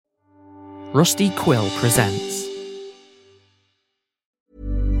Rusty Quill presents.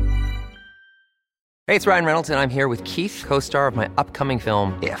 Hey, it's Ryan Reynolds, and I'm here with Keith, co-star of my upcoming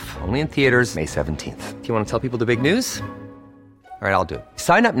film, If, only in theaters May 17th. Do you want to tell people the big news? All right, I'll do it.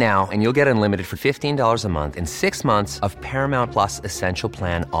 Sign up now and you'll get unlimited for $15 a month and 6 months of Paramount Plus Essential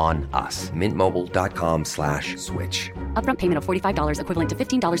Plan on us. MintMobile.com/switch. Upfront payment of $45 equivalent to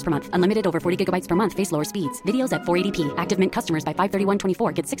 $15 per month. Unlimited over 40 gigabytes per month. Face lower speeds. Videos at 480p. Active Mint customers by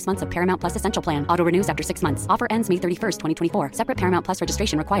 531.24 get 6 months of Paramount Plus Essential Plan. Auto renews after 6 months. Offer ends May 31st, 2024. Separate Paramount Plus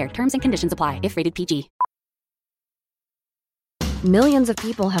registration required. Terms and conditions apply if rated PG. Millions of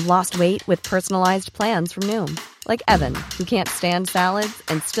people have lost weight with personalized plans from Noom. Like Evan, who can't stand salads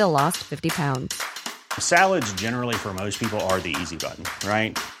and still lost 50 pounds. Salads generally for most people are the easy button,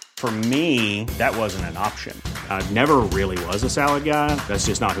 right? For me, that wasn't an option. I never really was a salad guy. That's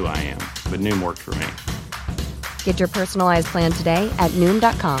just not who I am. But Noom worked for me. Get your personalized plan today at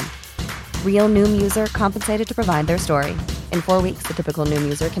Noom.com. Real Noom user compensated to provide their story. In 4 weeks, the typical Noom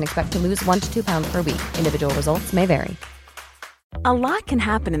user can expect to lose 1 to 2 pounds per week. Individual results may vary. A lot can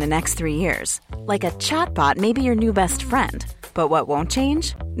happen in the next 3 years. Like a chatbot may be your new best friend. But what won't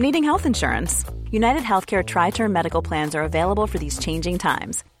change? Needing health insurance. United Healthcare Tri-Term Medical Plans are available for these changing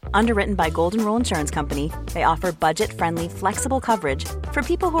times. Underwritten by Golden Rule Insurance Company, they offer budget-friendly, flexible coverage for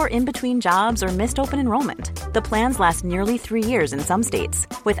people who are in between jobs or missed open enrollment. The plans last nearly 3 years in some states,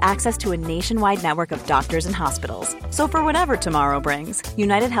 with access to a nationwide network of doctors and hospitals. So for whatever tomorrow brings,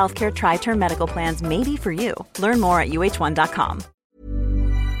 United Healthcare Tri-Term Medical Plans may be for you. Learn more at uh1.com.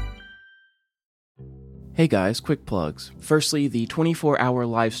 Hey guys, quick plugs. Firstly, the 24-hour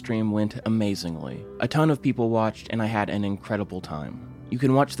live stream went amazingly. A ton of people watched and I had an incredible time. You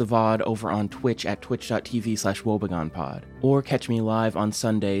can watch the VOD over on Twitch at twitch.tv/wobegonpod, or catch me live on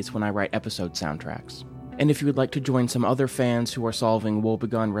Sundays when I write episode soundtracks. And if you would like to join some other fans who are solving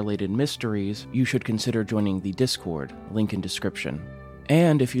Wobegon-related mysteries, you should consider joining the Discord, link in description.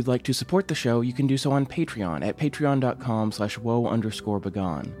 And if you'd like to support the show, you can do so on Patreon at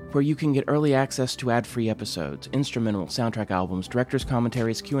patreon.com/woe_begon, where you can get early access to ad-free episodes, instrumental soundtrack albums, director's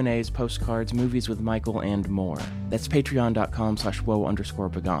commentaries, Q&As, postcards, movies with Michael, and more. That's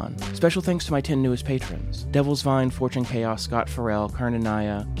patreon.com/woe_begon. Special thanks to my 10 newest patrons: Devil's Vine, Fortune Chaos, Scott Farrell,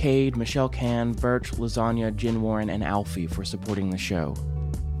 Karnanaya, Cade, Michelle Can, Birch, Lasagna, Jen Warren, and Alfie for supporting the show.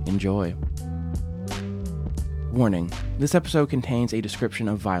 Enjoy. Warning, this episode contains a description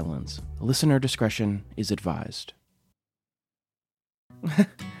of violence. Listener discretion is advised.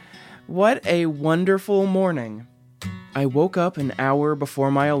 What a wonderful morning. I woke up an hour before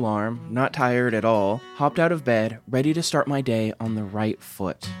my alarm, not tired at all, hopped out of bed, ready to start my day on the right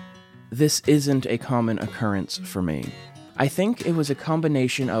foot. This isn't a common occurrence for me. I think it was a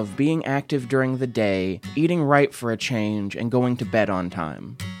combination of being active during the day, eating right for a change, and going to bed on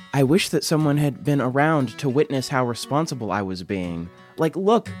time. I wish that someone had been around to witness how responsible I was being. Like,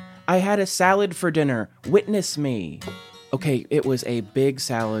 look, I had a salad for dinner. Witness me. Okay, it was a big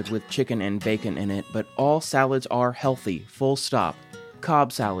salad with chicken and bacon in it, but all salads are healthy, full stop.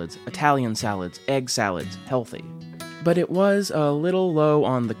 Cobb salads, Italian salads, egg salads, healthy. But it was a little low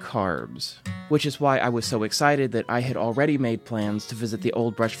on the carbs, which is why I was so excited that I had already made plans to visit the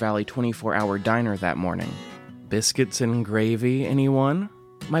Old Brush Valley 24-hour diner that morning. Biscuits and gravy, anyone?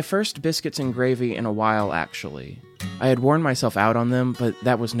 My first biscuits and gravy in a while, actually. I had worn myself out on them, but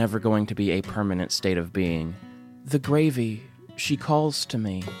that was never going to be a permanent state of being. The gravy, she calls to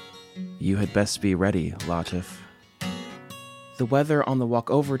me. You had best be ready, Latif. The weather on the walk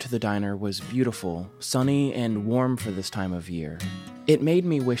over to the diner was beautiful, sunny, and warm for this time of year. It made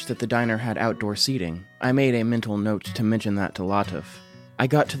me wish that the diner had outdoor seating. I made a mental note to mention that to Latif. I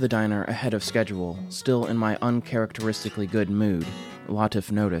got to the diner ahead of schedule, still in my uncharacteristically good mood.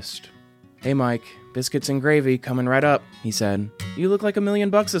 Latif noticed. Hey Mike, biscuits and gravy coming right up, he said. You look like $1 million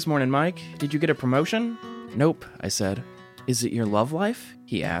this morning, Mike. Did you get a promotion? Nope, I said. Is it your love life?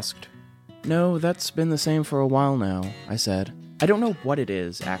 He asked. No, that's been the same for a while now, I said. I don't know what it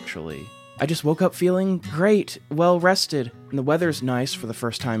is, actually. I just woke up feeling great, well-rested, and the weather's nice for the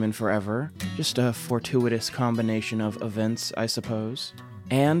first time in forever. Just a fortuitous combination of events, I suppose.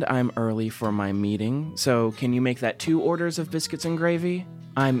 And I'm early for my meeting, so can you make that 2 orders of biscuits and gravy?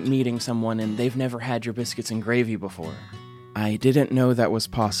 I'm meeting someone and they've never had your biscuits and gravy before. I didn't know that was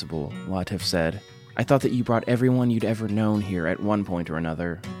possible, Latif said. I thought that you brought everyone you'd ever known here at one point or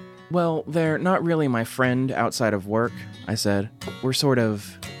another. Well, they're not really my friend outside of work, I said. We're sort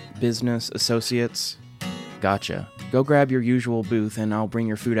of business associates. Gotcha. Go grab your usual booth and I'll bring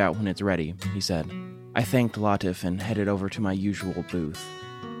your food out when it's ready, he said. I thanked Latif and headed over to my usual booth.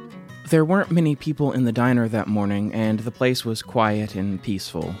 There weren't many people in the diner that morning, and the place was quiet and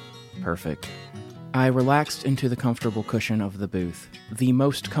peaceful. Perfect. I relaxed into the comfortable cushion of the booth. The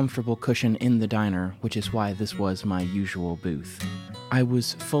most comfortable cushion in the diner, which is why this was my usual booth. I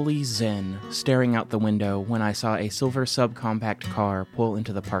was fully zen, staring out the window when I saw a silver subcompact car pull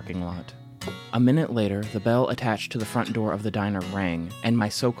into the parking lot. A minute later, the bell attached to the front door of the diner rang, and my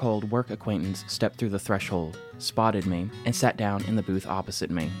so-called work acquaintance stepped through the threshold, spotted me, and sat down in the booth opposite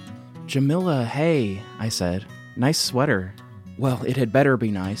me. "Jamila, hey," I said. "Nice sweater." "Well, it had better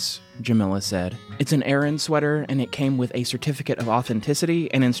be nice," Jamila said. "It's an Aran sweater, and it came with a certificate of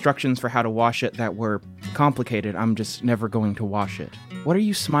authenticity and instructions for how to wash it that were complicated. I'm just never going to wash it." "What are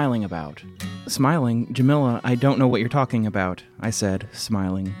you smiling about?" "Smiling? Jamila, I don't know what you're talking about," I said,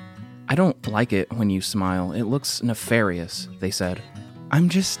 smiling. "I don't like it when you smile. It looks nefarious," they said. "I'm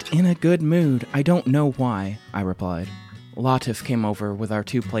just in a good mood. I don't know why," I replied. Latif came over with our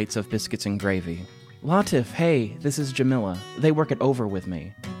 2 plates of biscuits and gravy. "Latif, hey, this is Jamila. They work at Over with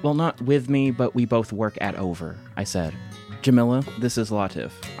me." "Well, not with me, but we both work at Over," I said. "Jamila, this is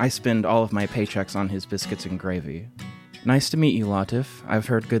Latif. I spend all of my paychecks on his biscuits and gravy." "Nice to meet you, Latif. I've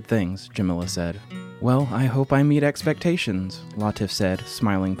heard good things," Jamila said. "Well, I hope I meet expectations," Latif said,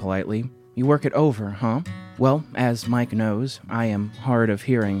 smiling politely. "You work at Over, huh?" "Well, as Mike knows, I am hard of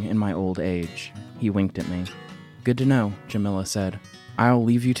hearing in my old age." He winked at me. "Good to know," Jamila said. "I'll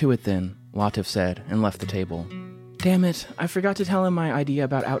leave you to it then," Latif said, and left the table. "Damn it, I forgot to tell him my idea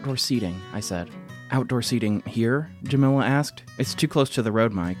about outdoor seating," I said. "Outdoor seating here?" Jamila asked. "It's too close to the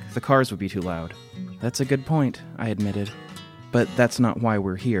road, Mike. The cars would be too loud." "That's a good point," I admitted. "But that's not why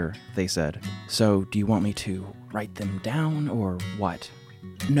we're here," they said. "So, do you want me to write them down, or what?"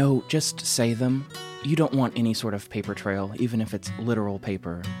 "No, just say them. You don't want any sort of paper trail, even if it's literal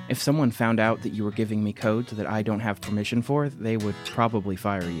paper. If someone found out that you were giving me codes that I don't have permission for, they would probably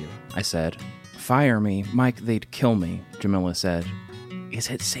fire you," I said. "Fire me? Mike, they'd kill me," Jamila said.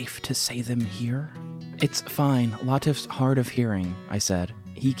 "Is it safe to say them here?" "It's fine. Latif's hard of hearing," I said.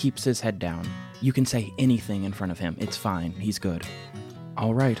 "He keeps his head down. You can say anything in front of him. It's fine. He's good."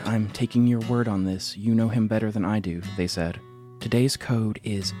 "All right, I'm taking your word on this. You know him better than I do," they said. "Today's code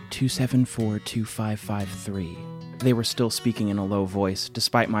is 2742553. They were still speaking in a low voice,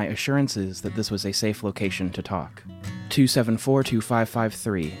 despite my assurances that this was a safe location to talk.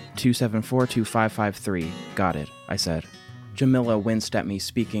 2742553. 2742553. Got it, I said. Jamila winced at me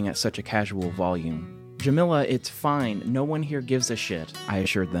speaking at such a casual volume. "Jamila, it's fine. No one here gives a shit," I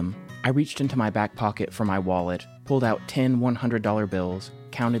assured them. I reached into my back pocket for my wallet, pulled out 10 $100 bills,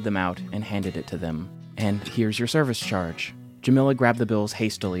 counted them out, and handed it to them. "And here's your service charge." Jamila grabbed the bills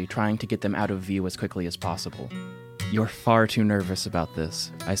hastily, trying to get them out of view as quickly as possible. "You're far too nervous about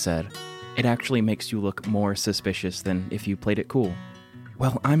this," I said. "It actually makes you look more suspicious than if you played it cool."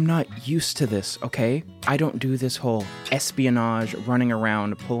 "Well, I'm not used to this, okay? I don't do this whole espionage, running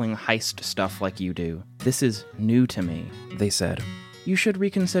around, pulling heist stuff like you do. This is new to me," they said. "You should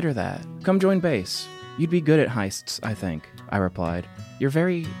reconsider that. Come join base. You'd be good at heists, I think," I replied. "You're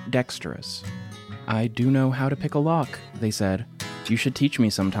very dexterous." "I do know how to pick a lock," they said. "You should teach me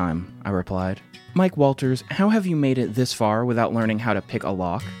sometime," I replied. "Mike Walters, how have you made it this far without learning how to pick a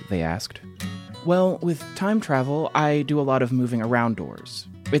lock?" they asked. "Well, with time travel, I do a lot of moving around doors.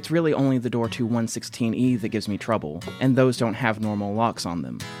 It's really only the door to 116E that gives me trouble, and those don't have normal locks on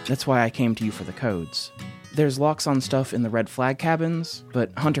them. That's why I came to you for the codes. There's locks on stuff in the red flag cabins,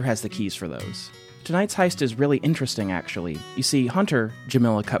 but Hunter has the keys for those. Tonight's heist is really interesting, actually. You see, Hunter,"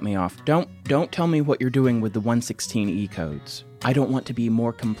 Jamila cut me off, Don't tell me what you're doing with the 116E codes. I don't want to be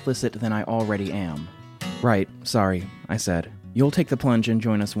more complicit than I already am." "Right, sorry," I said. "You'll take the plunge and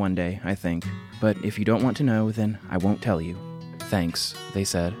join us one day, I think. But if you don't want to know, then I won't tell you." "Thanks," they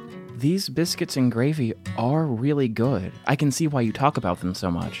said. "These biscuits and gravy are really good. I can see why you talk about them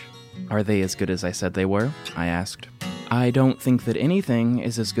so much." "Are they as good as I said they were?" I asked. "I don't think that anything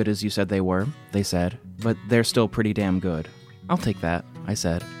is as good as you said they were," they said, "but they're still pretty damn good." "I'll take that," I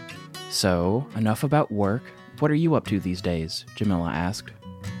said. "So, enough about work. What are you up to these days?" Jamila asked.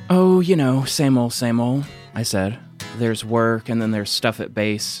 "Oh, you know, same old, I said. "There's work, and then there's stuff at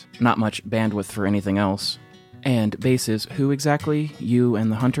base. Not much bandwidth for anything else." "And base is who exactly? You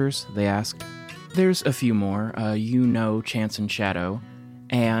and the Hunters?" they asked. "There's a few more. You know Chance and Shadow.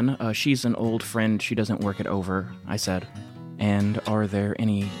 Anne, she's an old friend. She doesn't work at Over," I said. "And are there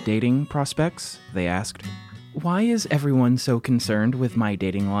any dating prospects?" they asked. "Why is everyone so concerned with my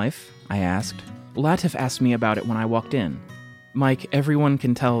dating life?" I asked. "Latif asked me about it when I walked in." "Mike, everyone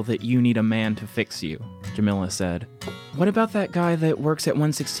can tell that you need a man to fix you," Jamila said. "What about that guy that works at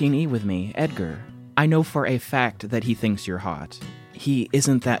 116E with me, Edgar? I know for a fact that he thinks you're hot. He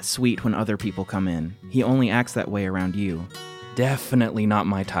isn't that sweet when other people come in. He only acts that way around you." definitely not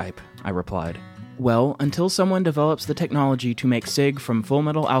my type, I replied. Well, until someone develops the technology to make Sig from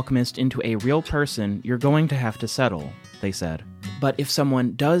Fullmetal Alchemist into a real person, you're going to have to settle, they said. But if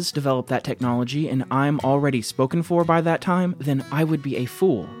someone does develop that technology and I'm already spoken for by that time, then I would be a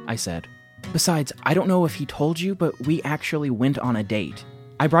fool, I said. Besides, I don't know if he told you, but we actually went on a date.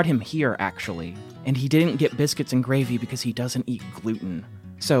 I brought him here, actually, and he didn't get biscuits and gravy because he doesn't eat gluten.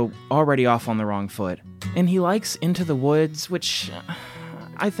 So, already off on the wrong foot. And he likes Into the Woods, which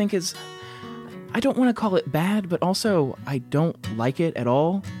I think is... I don't want to call it bad, but also I don't like it at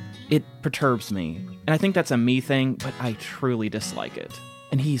all. It perturbs me. And I think that's a me thing, but I truly dislike it.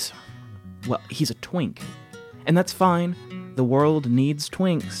 And he's a twink. And that's fine. The world needs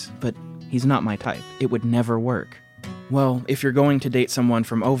twinks, but he's not my type. It would never work. Well, if you're going to date someone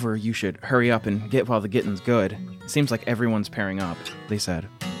from over, you should hurry up and get while the getting's good. It seems like everyone's pairing up, they said.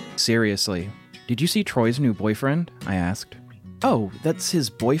 Seriously. Did you see Troy's new boyfriend? I asked. Oh, that's his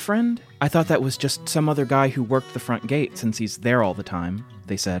boyfriend? I thought that was just some other guy who worked the front gate since he's there all the time,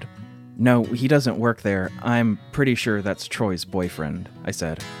 they said. No, he doesn't work there. I'm pretty sure that's Troy's boyfriend, I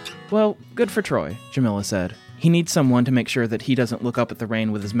said. Well, good for Troy, Jamila said. He needs someone to make sure that he doesn't look up at the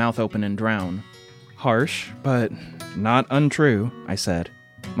rain with his mouth open and drown. Harsh, but not untrue, I said.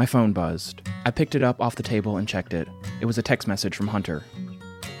 My phone buzzed. I picked it up off the table and checked it. It was a text message from Hunter.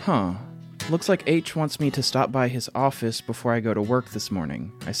 Huh. Looks like H wants me to stop by his office before I go to work this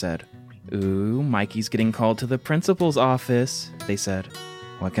morning, I said. Ooh, Mikey's getting called to the principal's office, they said.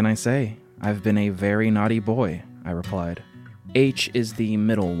 What can I say? I've been a very naughty boy, I replied. H is the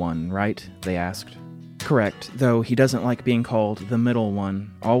middle one, right? They asked. Correct, though he doesn't like being called the middle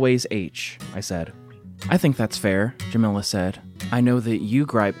one. Always H, I said. I think that's fair, Jamila said. I know that you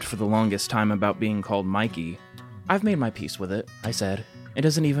griped for the longest time about being called Mikey. I've made my peace with it, I said. It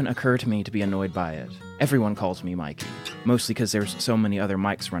doesn't even occur to me to be annoyed by it. Everyone calls me Mikey, mostly because there's so many other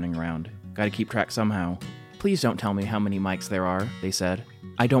Mikes running around. Gotta keep track somehow. Please don't tell me how many Mikes there are, they said.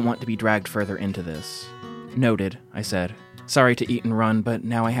 I don't want to be dragged further into this. Noted, I said. Sorry to eat and run, but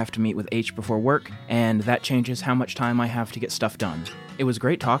now I have to meet with H before work, and that changes how much time I have to get stuff done. It was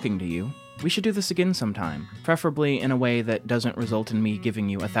great talking to you. We should do this again sometime, preferably in a way that doesn't result in me giving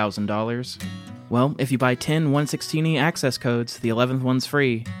you $1,000. Well, if you buy 10 116E access codes, the 11th one's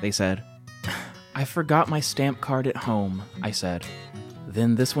free, they said. I forgot my stamp card at home, I said.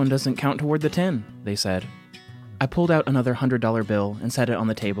 Then this one doesn't count toward the 10, they said. I pulled out another $100 bill and set it on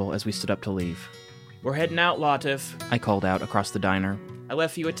the table as we stood up to leave. We're heading out, Latif, I called out across the diner. I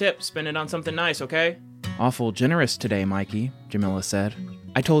left you a tip. Spend it on something nice, okay? Awful generous today, Mikey, Jamila said.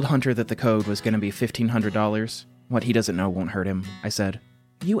 I told Hunter that the code was going to be $1,500. What he doesn't know won't hurt him, I said.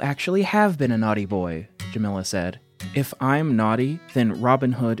 You actually have been a naughty boy, Jamila said. If I'm naughty, then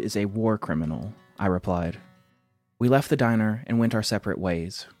Robin Hood is a war criminal, I replied. We left the diner and went our separate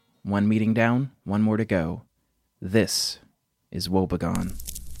ways. One meeting down, one more to go. This is Woebegone.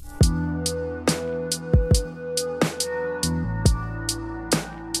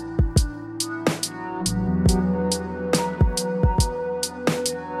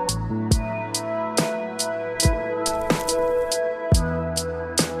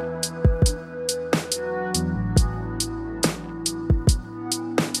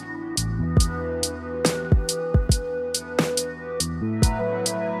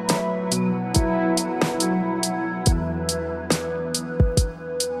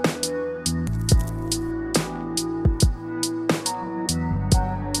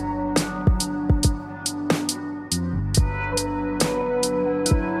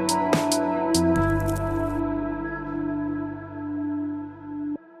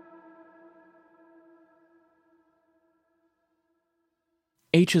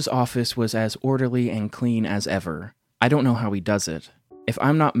 H's office was as orderly and clean as ever. I don't know how he does it. If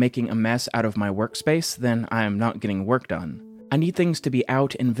I'm not making a mess out of my workspace, then I am not getting work done. I need things to be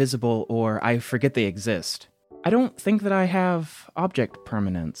out and visible, or I forget they exist. I don't think that I have object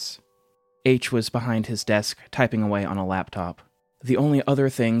permanence. H was behind his desk, typing away on a laptop. The only other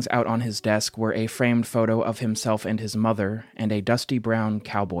things out on his desk were a framed photo of himself and his mother, and a dusty brown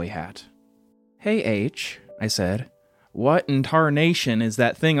cowboy hat. Hey, H, I said. What in tarnation is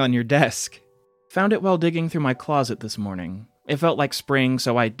that thing on your desk? Found it while digging through my closet this morning. It felt like spring,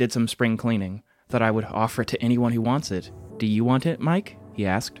 so I did some spring cleaning. Thought I would offer it to anyone who wants it. Do you want it, Mike? He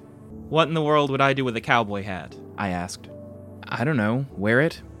asked. What in the world would I do with a cowboy hat? I asked. I don't know. Wear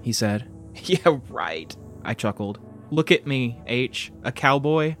it? He said. Yeah, right. I chuckled. Look at me, H. A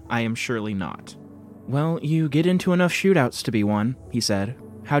cowboy? I am surely not. Well, you get into enough shootouts to be one, he said.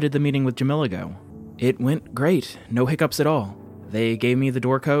 How did the meeting with Jamila go? It went great. No hiccups at all. They gave me the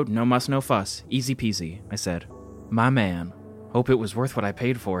door code, no muss, no fuss. Easy peasy, I said. My man. Hope it was worth what I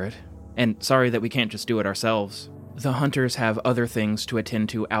paid for it. And sorry that we can't just do it ourselves. The hunters have other things to attend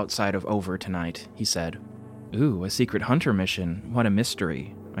to outside of Over tonight, he said. Ooh, a secret hunter mission. What a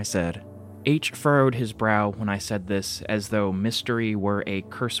mystery, I said. H furrowed his brow when I said this, as though mystery were a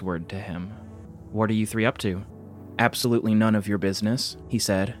curse word to him. What are you three up to? Absolutely none of your business, he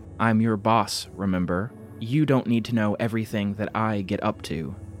said. I'm your boss, remember? You don't need to know everything that I get up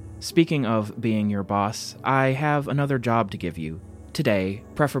to. Speaking of being your boss, I have another job to give you. Today,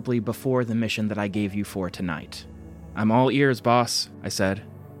 preferably before the mission that I gave you for tonight. I'm all ears, boss, I said.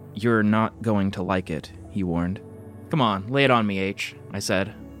 You're not going to like it, he warned. Come on, lay it on me, H, I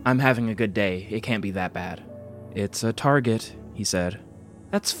said. I'm having a good day. It can't be that bad. It's a target, he said.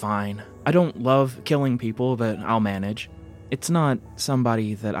 That's fine. I don't love killing people, but I'll manage. It's not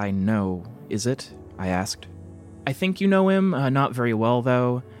somebody that I know, is it? I asked. I think you know him, not very well,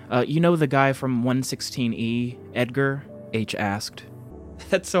 though. You know the guy from 116E, Edgar? H asked.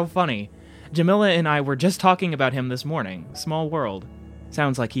 That's so funny. Jamila and I were just talking about him this morning. Small world.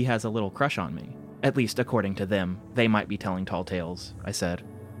 Sounds like he has a little crush on me. At least according to them. They might be telling tall tales, I said.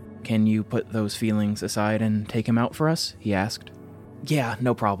 Can you put those feelings aside and take him out for us? He asked. Yeah,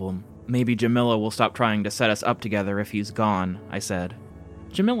 no problem. Maybe Jamila will stop trying to set us up together if he's gone, I said.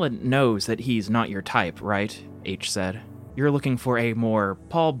 Jamila knows that he's not your type, right? H said. You're looking for a more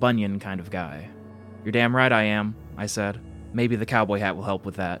Paul Bunyan kind of guy. You're damn right I am, I said. Maybe the cowboy hat will help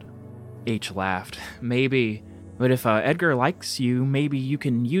with that. H laughed. Maybe. But if Edgar likes you, maybe you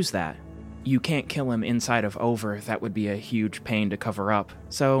can use that. You can't kill him inside of Over. That would be a huge pain to cover up.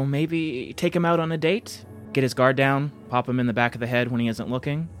 So maybe take him out on a date? Get his guard down, pop him in the back of the head when he isn't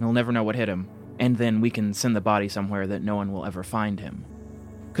looking. He'll never know what hit him. And then we can send the body somewhere that no one will ever find him.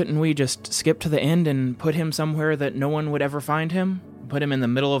 Couldn't we just skip to the end and put him somewhere that no one would ever find him? Put him in the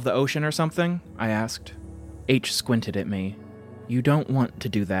middle of the ocean or something? I asked. H squinted at me. You don't want to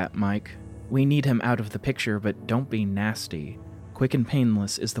do that, Mike. We need him out of the picture, but don't be nasty. Quick and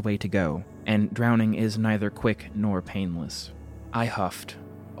painless is the way to go, and drowning is neither quick nor painless. I huffed.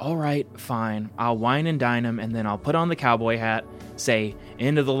 All right, fine. I'll wine and dine him, and then I'll put on the cowboy hat, say,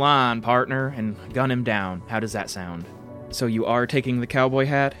 "End of the line, partner," and gun him down. How does that sound? So you are taking the cowboy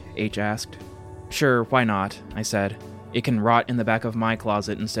hat? H asked. Sure, why not? I said. It can rot in the back of my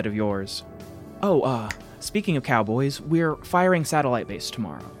closet instead of yours. Oh, speaking of cowboys, we're firing Satellite Base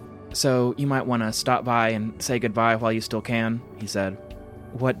tomorrow. So you might want to stop by and say goodbye while you still can, he said.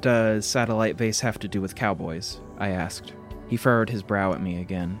 What does Satellite Base have to do with cowboys? I asked. He furrowed his brow at me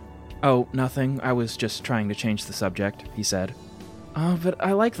again. Oh, nothing. I was just trying to change the subject, he said. But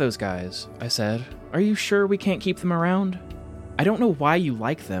I like those guys, I said. Are you sure we can't keep them around? I don't know why you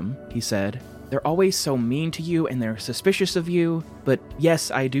like them, he said. They're always so mean to you and they're suspicious of you, but yes,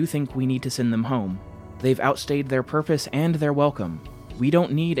 I do think we need to send them home. They've outstayed their purpose and their welcome. We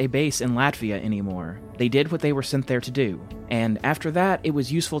don't need a base in Latvia anymore. They did what they were sent there to do. And after that, it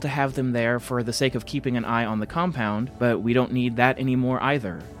was useful to have them there for the sake of keeping an eye on the compound, but we don't need that anymore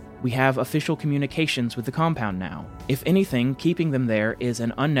either. We have official communications with the compound now. If anything, keeping them there is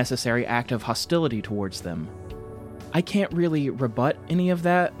an unnecessary act of hostility towards them. I can't really rebut any of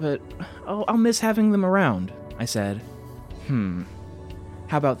that, but I'll miss having them around, I said.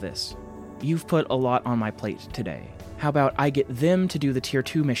 How about this? You've put a lot on my plate today. How about I get them to do the Tier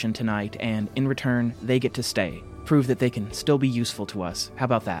 2 mission tonight, and in return, they get to stay. Prove that they can still be useful to us. How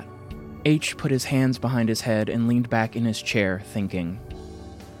about that? H put his hands behind his head and leaned back in his chair, thinking.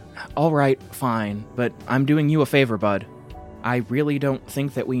 All right, fine, but I'm doing you a favor, bud. I really don't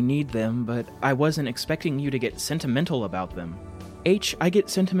think that we need them, but I wasn't expecting you to get sentimental about them. H, I get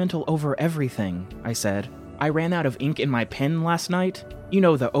sentimental over everything, I said. I ran out of ink in my pen last night. You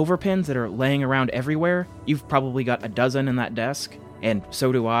know, the overpens that are laying around everywhere? You've probably got a dozen in that desk, and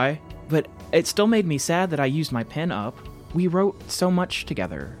so do I. But it still made me sad that I used my pen up. We wrote so much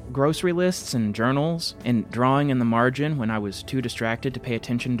together. Grocery lists and journals, and drawing in the margin when I was too distracted to pay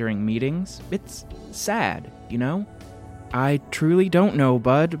attention during meetings. It's sad, you know? I truly don't know,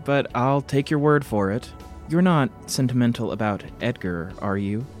 bud, but I'll take your word for it. You're not sentimental about Edgar, are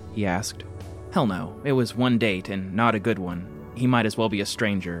you? He asked. Hell no. It was one date, and not a good one. He might as well be a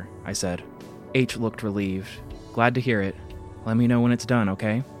stranger, I said. H looked relieved. Glad to hear it. Let me know when it's done,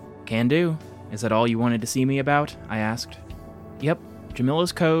 okay? Can do. Is that all you wanted to see me about? I asked. Yep.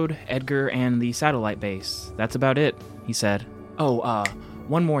 Jamila's code, Edgar, and the satellite base. That's about it, he said. Oh,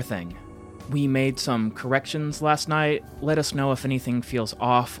 one more thing. We made some corrections last night. Let us know if anything feels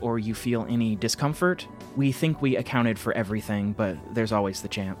off or you feel any discomfort. We think we accounted for everything, but there's always the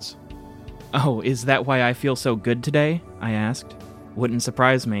chance. Oh, is that why I feel so good today? I asked. Wouldn't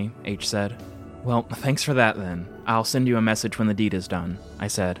surprise me, H said. Well, thanks for that then. I'll send you a message when the deed is done, I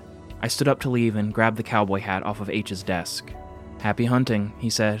said. I stood up to leave and grabbed the cowboy hat off of H's desk. Happy hunting, he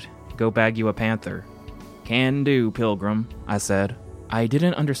said. Go bag you a panther. Can do, Pilgrim, I said. I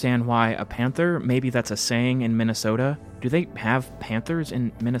didn't understand why a panther. Maybe that's a saying in Minnesota. Do they have panthers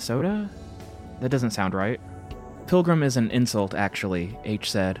in Minnesota? That doesn't sound right. Pilgrim is an insult, actually,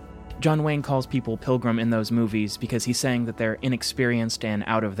 H said. John Wayne calls people pilgrim in those movies because he's saying that they're inexperienced and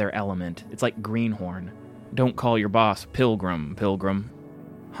out of their element. It's like Greenhorn. Don't call your boss Pilgrim, Pilgrim.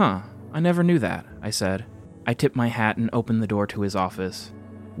 Huh, I never knew that, I said. I tipped my hat and opened the door to his office.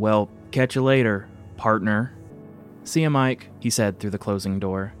 Well, catch you later, partner. See ya, Mike, he said through the closing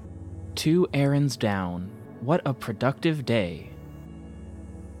door. 2 errands down. What a productive day.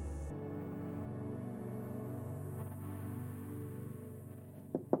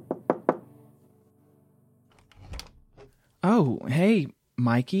 Oh, hey,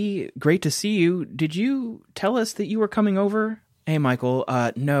 Mikey. Great to see you. Did you tell us that you were coming over? Hey, Michael.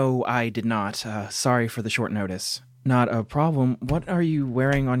 No, I did not. Sorry for the short notice. Not a problem. What are you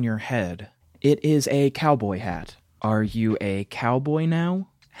wearing on your head? It is a cowboy hat. Are you a cowboy now?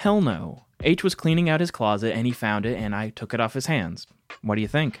 Hell no. H was cleaning out his closet and he found it and I took it off his hands. What do you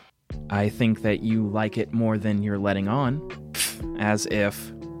think? I think that you like it more than you're letting on. Pfft, as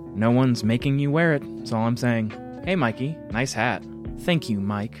if. No one's making you wear it, that's all I'm saying. Hey, Mikey, nice hat. Thank you,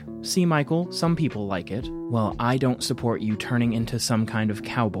 Mike. See, Michael, some people like it. Well, I don't support you turning into some kind of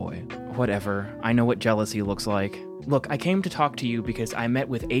cowboy. Whatever, I know what jealousy looks like. Look, I came to talk to you because I met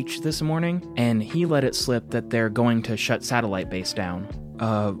with H this morning, and he let it slip that they're going to shut Satellite Base down.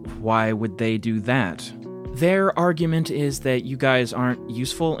 Why would they do that? Their argument is that you guys aren't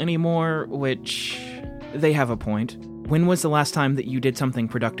useful anymore, which... they have a point. When was the last time that you did something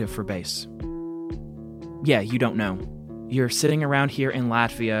productive for base? Yeah, you don't know. You're sitting around here in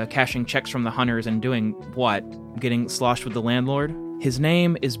Latvia, cashing checks from the hunters and doing what? Getting sloshed with the landlord? His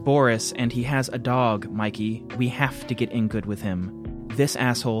name is Boris, and he has a dog, Mikey. We have to get in good with him. This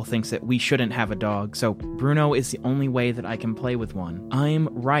asshole thinks that we shouldn't have a dog, so Bruno is the only way that I can play with one. I'm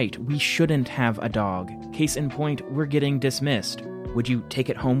right, we shouldn't have a dog. Case in point, we're getting dismissed. Would you take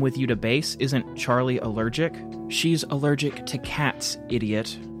it home with you to base? Isn't Charlie allergic? She's allergic to cats,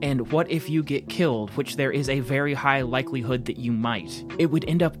 idiot. And what if you get killed, which there is a very high likelihood that you might? It would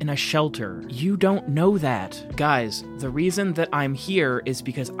end up in a shelter. You don't know that. Guys, the reason that I'm here is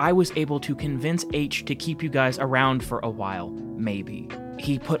because I was able to convince H to keep you guys around for a while. Maybe.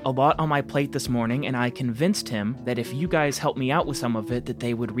 He put a lot on my plate this morning, and I convinced him that if you guys help me out with some of it, that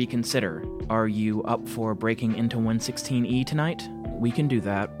they would reconsider. Are you up for breaking into 116E tonight? We can do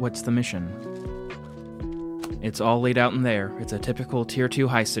that. What's the mission? It's all laid out in there. It's a typical Tier 2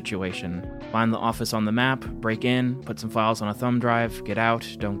 heist situation. Find the office on the map, break in, put some files on a thumb drive, get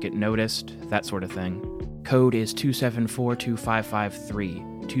out, don't get noticed, that sort of thing. Code is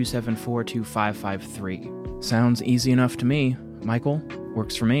 2742553. 2742553. Sounds easy enough to me. Michael?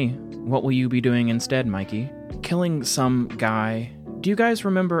 Works for me. What will you be doing instead, Mikey? Killing some guy. Do you guys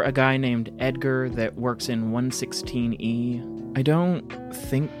remember a guy named Edgar that works in 116E? I don't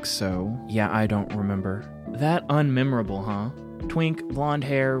think so. Yeah, I don't remember. That unmemorable, huh? Twink, blonde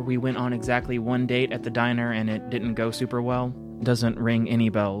hair, we went on exactly one date at the diner and it didn't go super well. Doesn't ring any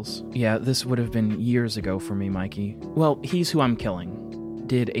bells. Yeah, this would have been years ago for me, Mikey. Well, he's who I'm killing.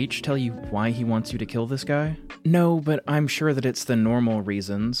 Did H tell you why he wants you to kill this guy? No, but I'm sure that it's the normal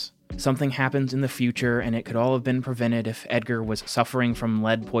reasons. Something happens in the future, and it could all have been prevented if Edgar was suffering from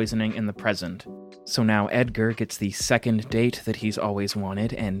lead poisoning in the present. So now Edgar gets the second date that he's always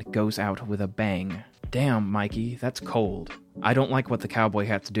wanted and goes out with a bang. Damn, Mikey, that's cold. I don't like what the cowboy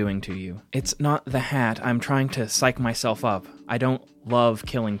hat's doing to you. It's not the hat, I'm trying to psych myself up. I don't love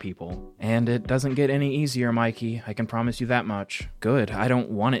killing people. And it doesn't get any easier, Mikey, I can promise you that much. Good, I don't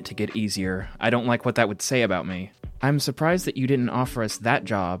want it to get easier. I don't like what that would say about me. I'm surprised that you didn't offer us that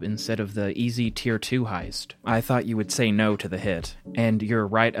job instead of the easy Tier 2 heist. I thought you would say no to the hit. And you're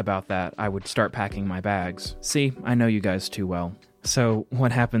right about that, I would start packing my bags. See, I know you guys too well. So,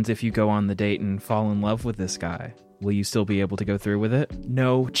 what happens if you go on the date and fall in love with this guy? Will you still be able to go through with it?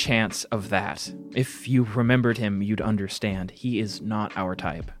 No chance of that. If you remembered him, you'd understand. He is not our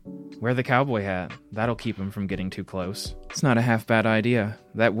type. Wear the cowboy hat. That'll keep him from getting too close. It's not a half bad idea.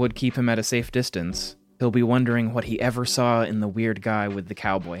 That would keep him at a safe distance. He'll be wondering what he ever saw in the weird guy with the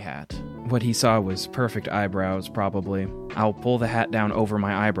cowboy hat. What he saw was perfect eyebrows, probably. I'll pull the hat down over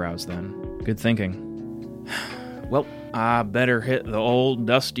my eyebrows then. Good thinking. Well, I better hit the old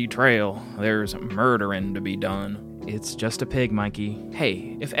dusty trail. There's murdering to be done. It's just a pig, Mikey.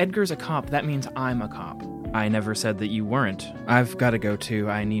 Hey, if Edgar's a cop, that means I'm a cop. I never said that you weren't. I've got to go too.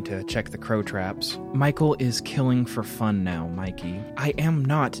 I need to check the crow traps. Michael is killing for fun now, Mikey. I am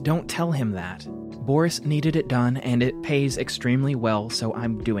not. Don't tell him that. Boris needed it done, and it pays extremely well, so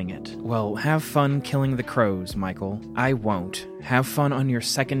I'm doing it. Well, have fun killing the crows, Michael. I won't. Have fun on your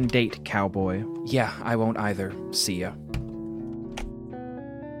second date, cowboy. Yeah, I won't either. See ya.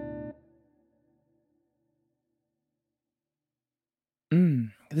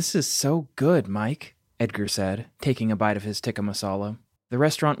 This is so good, Mike, Edgar said, taking a bite of his tikka masala. The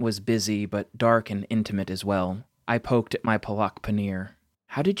restaurant was busy, but dark and intimate as well. I poked at my palak paneer.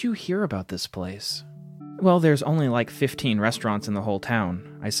 How did you hear about this place? Well, there's only like 15 restaurants in the whole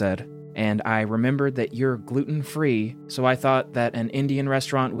town, I said, and I remembered that you're gluten-free, so I thought that an Indian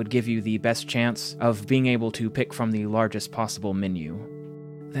restaurant would give you the best chance of being able to pick from the largest possible menu.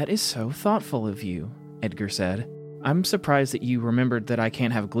 That is so thoughtful of you, Edgar said. I'm surprised that you remembered that I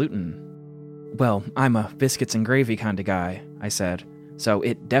can't have gluten. Well, I'm a biscuits and gravy kind of guy, I said, so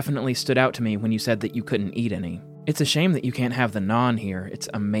it definitely stood out to me when you said that you couldn't eat any. It's a shame that you can't have the naan here. It's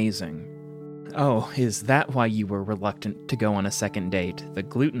amazing. Oh, is that why you were reluctant to go on a second date? The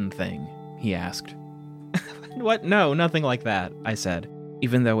gluten thing? He asked. What? No, nothing like that, I said,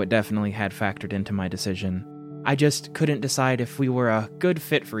 even though it definitely had factored into my decision. I just couldn't decide if we were a good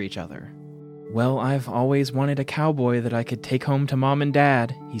fit for each other. Well, I've always wanted a cowboy that I could take home to Mom and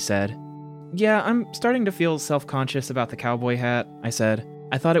Dad, he said. Yeah, I'm starting to feel self-conscious about the cowboy hat, I said.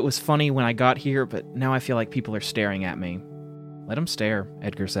 I thought it was funny when I got here, but now I feel like people are staring at me. Let them stare,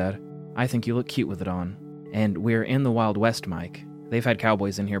 Edgar said. I think you look cute with it on. And we're in the Wild West, Mike. They've had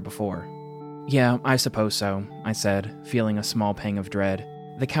cowboys in here before. Yeah, I suppose so, I said, feeling a small pang of dread.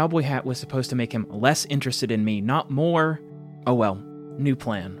 The cowboy hat was supposed to make him less interested in me, not more. Oh well, new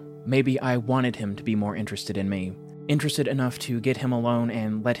plan. Maybe I wanted him to be more interested in me. Interested enough to get him alone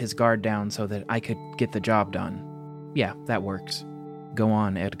and let his guard down so that I could get the job done. Yeah, that works. Go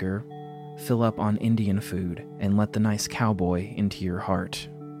on, Edgar. Fill up on Indian food and let the nice cowboy into your heart.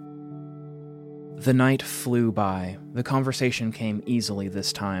 The night flew by. The conversation came easily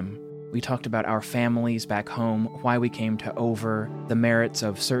this time. We talked about our families back home, why we came to Over, the merits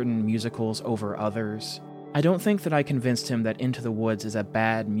of certain musicals over others. I don't think that I convinced him that Into the Woods is a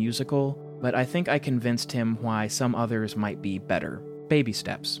bad musical, but I think I convinced him why some others might be better. Baby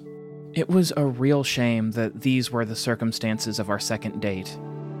steps. It was a real shame that these were the circumstances of our second date.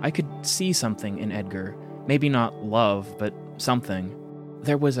 I could see something in Edgar. Maybe not love, but something.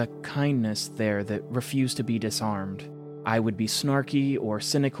 There was a kindness there that refused to be disarmed. I would be snarky or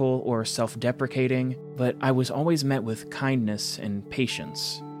cynical or self-deprecating, but I was always met with kindness and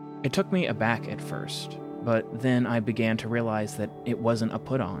patience. It took me aback at first, but then I began to realize that it wasn't a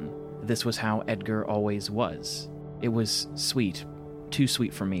put-on. This was how Edgar always was. It was sweet. Too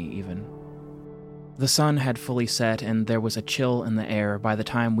sweet for me, even. The sun had fully set, and there was a chill in the air by the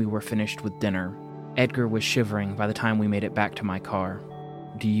time we were finished with dinner. Edgar was shivering by the time we made it back to my car.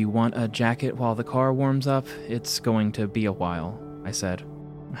 Do you want a jacket while the car warms up? It's going to be a while, I said.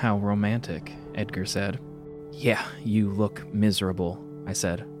 How romantic, Edgar said. Yeah, you look miserable, I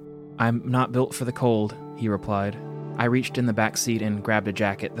said. I'm not built for the cold, he replied. I reached in the back seat and grabbed a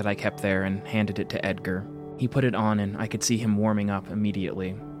jacket that I kept there and handed it to Edgar. He put it on and I could see him warming up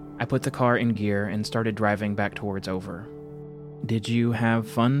immediately. I put the car in gear and started driving back towards Over. Did you have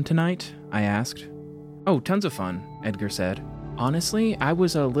fun tonight? I asked. Oh, tons of fun, Edgar said. Honestly, I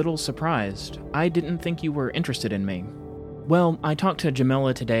was a little surprised. I didn't think you were interested in me. Well, I talked to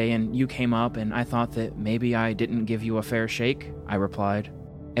Jamila today and you came up and I thought that maybe I didn't give you a fair shake, I replied.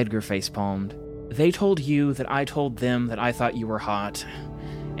 Edgar facepalmed. They told you that I told them that I thought you were hot.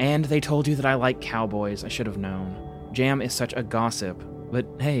 And they told you that I like cowboys. I should have known. Jam is such a gossip. But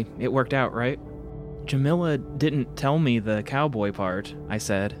hey, it worked out, right? Jamila didn't tell me the cowboy part, I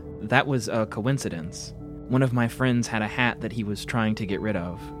said. That was a coincidence. One of my friends had a hat that he was trying to get rid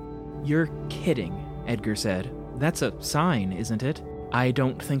of. You're kidding, Edgar said. That's a sign, isn't it? I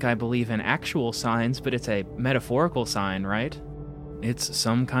don't think I believe in actual signs, but it's a metaphorical sign, right? It's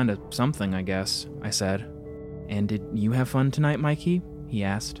some kind of something, I guess, I said. And did you have fun tonight, Mikey? He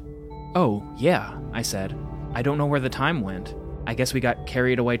asked. Oh, yeah, I said. I don't know where the time went. I guess we got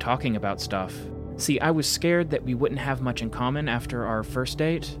carried away talking about stuff. See, I was scared that we wouldn't have much in common after our first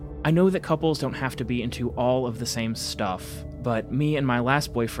date. I know that couples don't have to be into all of the same stuff, but me and my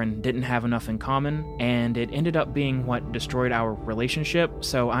last boyfriend didn't have enough in common, and it ended up being what destroyed our relationship,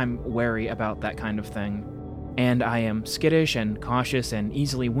 so I'm wary about that kind of thing. And I am skittish and cautious and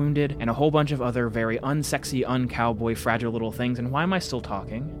easily wounded, and a whole bunch of other very unsexy, uncowboy, fragile little things, and why am I still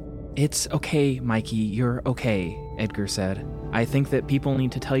talking? It's okay, Mikey, you're okay, Edgar said. I think that people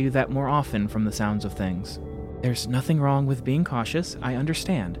need to tell you that more often from the sounds of things. There's nothing wrong with being cautious, I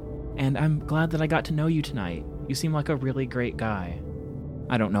understand. And I'm glad that I got to know you tonight. You seem like a really great guy.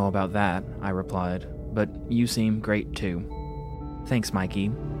 I don't know about that, I replied, but you seem great too. Thanks,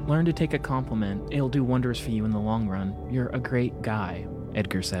 Mikey. Learn to take a compliment. It'll do wonders for you in the long run. You're a great guy,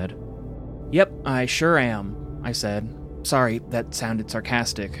 Edgar said. Yep, I sure am, I said. Sorry, that sounded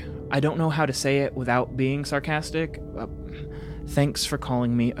sarcastic. I don't know how to say it without being sarcastic. Thanks for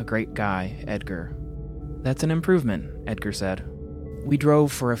calling me a great guy, Edgar. That's an improvement, Edgar said. We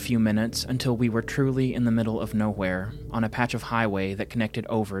drove for a few minutes until we were truly in the middle of nowhere, on a patch of highway that connected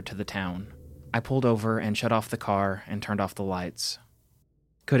over to the town. I pulled over and shut off the car and turned off the lights.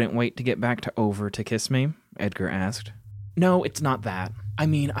 Couldn't wait to get back to Over to kiss me? Edgar asked. No, it's not that. I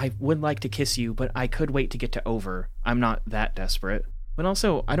mean, I would like to kiss you, but I could wait to get to Over. I'm not that desperate. But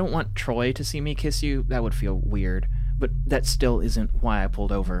also, I don't want Troy to see me kiss you. That would feel weird. But that still isn't why I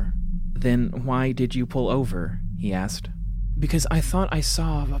pulled over. Then why did you pull over? He asked. Because I thought I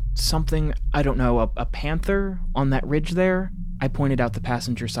saw something, I don't know, a panther on that ridge there? I pointed out the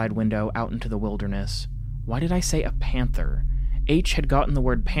passenger side window out into the wilderness. Why did I say a panther? H had gotten the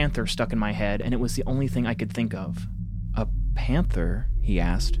word panther stuck in my head, and it was the only thing I could think of. A panther? He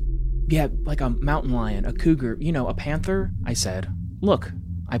asked. Yeah, like a mountain lion, a cougar, a panther, I said. Look,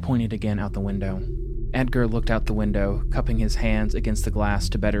 I pointed again out the window. Edgar looked out the window, cupping his hands against the glass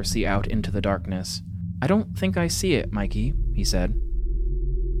to better see out into the darkness. I don't think I see it, Mikey, he said.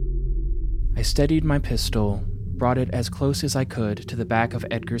 I steadied my pistol, brought it as close as I could to the back of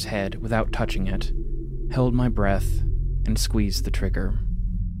Edgar's head without touching it, held my breath, and squeezed the trigger.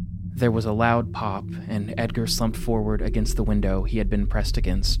 There was a loud pop, and Edgar slumped forward against the window he had been pressed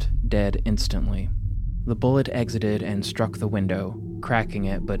against, dead instantly. The bullet exited and struck the window, cracking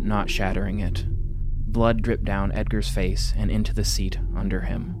it but not shattering it. Blood dripped down Edgar's face and into the seat under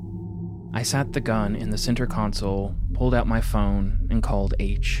him. I sat the gun in the center console, pulled out my phone, and called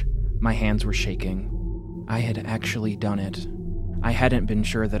H. My hands were shaking. I had actually done it. I hadn't been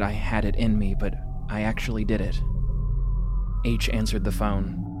sure that I had it in me, but I actually did it. H answered the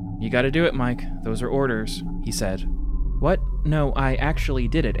phone. You gotta do it, Mike. Those are orders, he said. What? No, I actually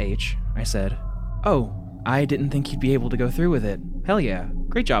did it, H, I said. Oh, I didn't think you'd be able to go through with it. Hell yeah.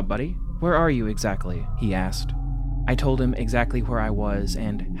 Great job, buddy. Where are you exactly? He asked. I told him exactly where I was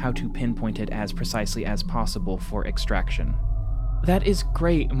and how to pinpoint it as precisely as possible for extraction. That is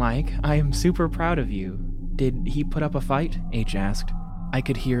great, Mike. I am super proud of you. Did he put up a fight? H asked. I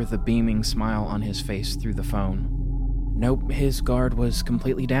could hear the beaming smile on his face through the phone. Nope, his guard was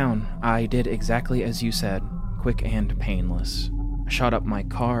completely down. I did exactly as you said, quick and painless. I shot up my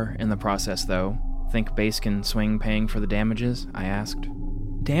car in the process, though. Think Base can swing paying for the damages? I asked.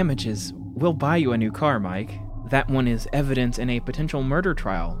 Damages? We'll buy you a new car, Mike. That one is evidence in a potential murder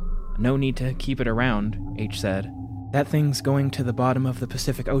trial. No need to keep it around, H said. That thing's going to the bottom of the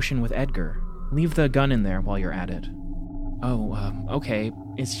Pacific Ocean with Edgar. Leave the gun in there while you're at it. Oh, okay.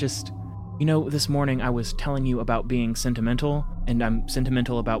 It's just... this morning I was telling you about being sentimental, and I'm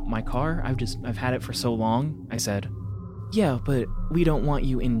sentimental about my car. I've had it for so long, I said. Yeah, but we don't want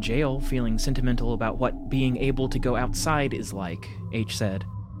you in jail feeling sentimental about what being able to go outside is like, H said.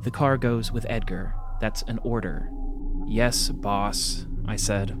 The car goes with Edgar. That's an order. Yes, boss, I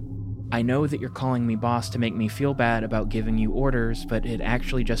said. I know that you're calling me boss to make me feel bad about giving you orders, but it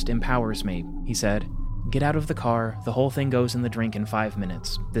actually just empowers me, he said. Get out of the car, the whole thing goes in the drink in 5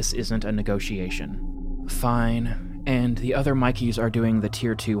 minutes. This isn't a negotiation. Fine. And the other Mikeys are doing the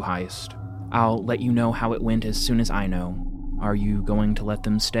Tier 2 heist. I'll let you know how it went as soon as I know. Are you going to let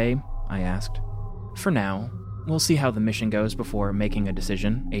them stay? I asked. For now. We'll see how the mission goes before making a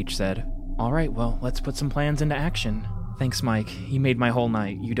decision, H said. All right, well, let's put some plans into action. Thanks, Mike. You made my whole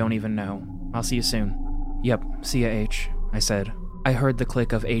night. You don't even know. I'll see you soon. Yep, see ya, H, I said. I heard the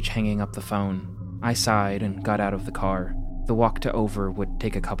click of H hanging up the phone. I sighed and got out of the car. The walk to Over would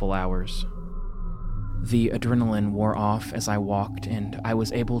take a couple hours. The adrenaline wore off as I walked, and I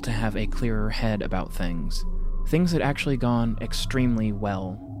was able to have a clearer head about things. Things had actually gone extremely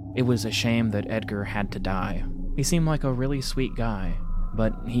well. It was a shame that Edgar had to die. He seemed like a really sweet guy,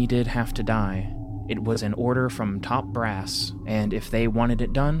 but he did have to die. It was an order from top brass, and if they wanted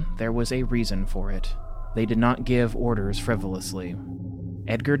it done, there was a reason for it. They did not give orders frivolously.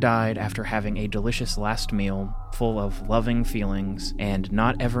 Edgar died after having a delicious last meal, full of loving feelings, and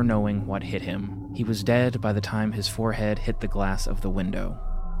not ever knowing what hit him. He was dead by the time his forehead hit the glass of the window.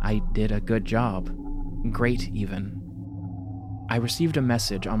 I did a good job. Great, even. I received a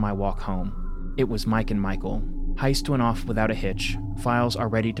message on my walk home. It was Mike and Michael. Heist went off without a hitch. Files are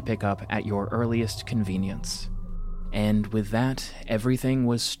ready to pick up at your earliest convenience. And with that, everything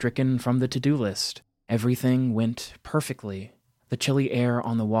was stricken from the to-do list. Everything went perfectly. The chilly air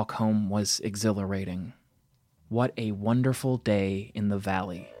on the walk home was exhilarating. What a wonderful day in the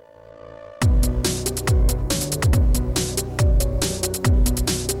valley.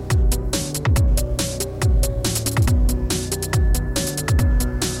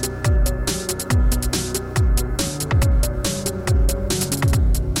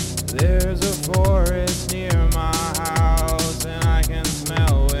 There's a forest near my house, and I can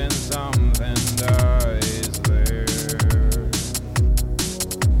smell when something dies there.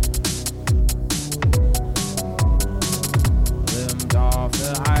 Limbed off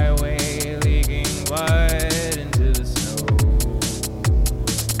the highway, leaking blood into the snow.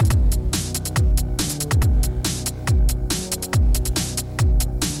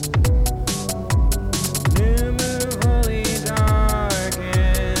 New moon fully dark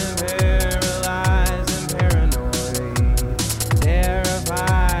and paralyzed and paranoid,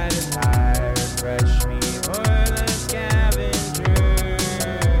 terrified and tired, fresh meat for the scavengers.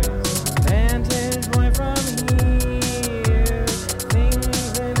 Vantage point from here,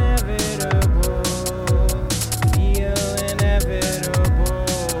 things inevitable, feel inevitable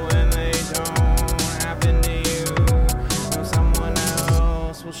when they don't happen to you. No, someone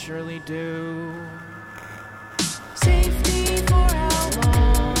else will surely do. Safety for how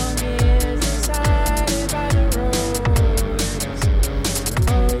long is decided by the roads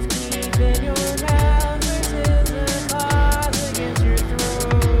of keeping your mouth versus the claws against your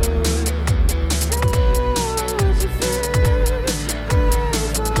throat. What you feel, how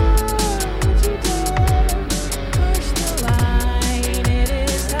far would you dare push the line? It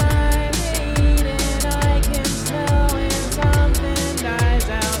is time to eat, and I can smell when something dies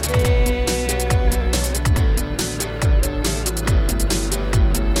out there.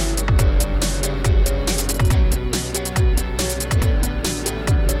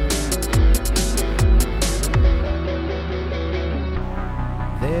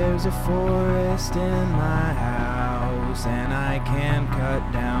 There's a forest in my house, and I can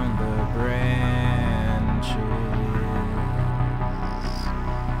cut down the branches.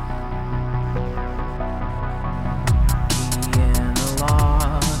 Key in the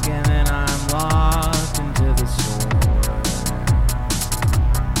lock, and then I'm locked into the store.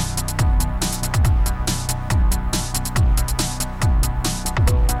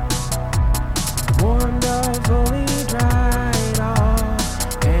 Warmed up, fully dried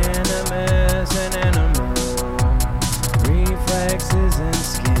off, animus and animal, reflexes and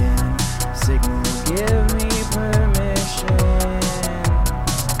skin, signal give me permission.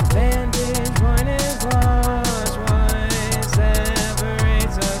 Vantage point is lost, what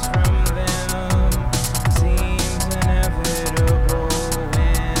separates us from them seems inevitable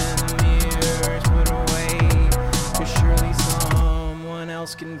when the mirror's put away, 'cause surely someone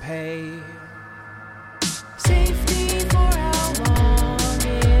else can pay. Safety for how long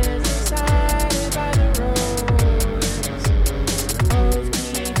is decided by the roads of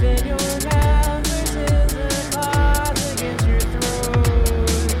keeping your mouth versus the claws against your throat.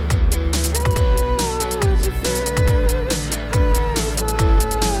 What you feel, how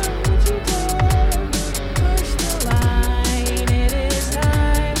far would you dare push the line? It is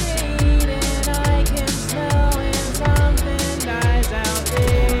time to eat, and I can smell when something dies out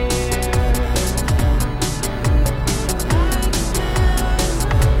there.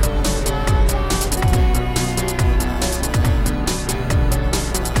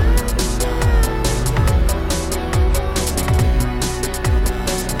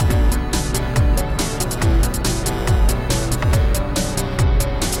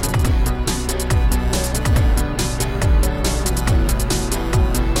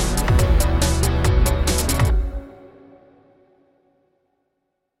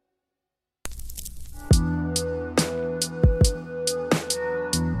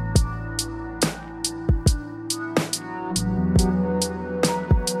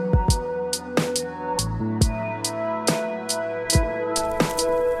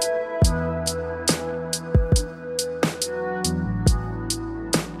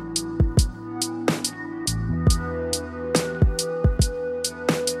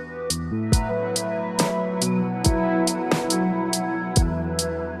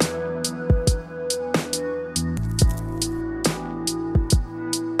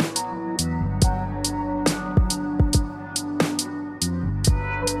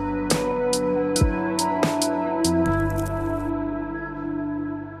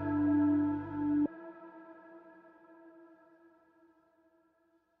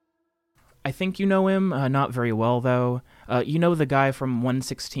 think you know him. Not very well, though. You know the guy from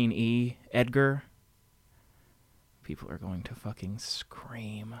 116E, Edgar? People are going to fucking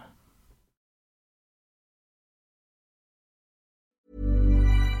scream.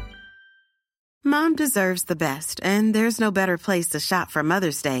 Mom deserves the best, and there's no better place to shop for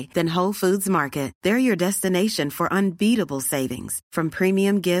Mother's Day than Whole Foods Market. They're your destination for unbeatable savings, from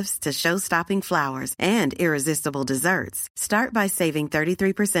premium gifts to show-stopping flowers and irresistible desserts. Start by saving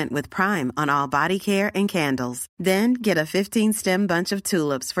 33% with Prime on all body care and candles. Then get a 15-stem bunch of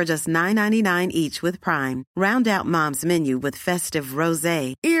tulips for just $9.99 each with Prime. Round out Mom's menu with festive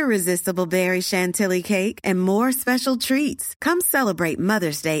rosé, irresistible berry chantilly cake, and more special treats. Come celebrate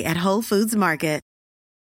Mother's Day at Whole Foods Market.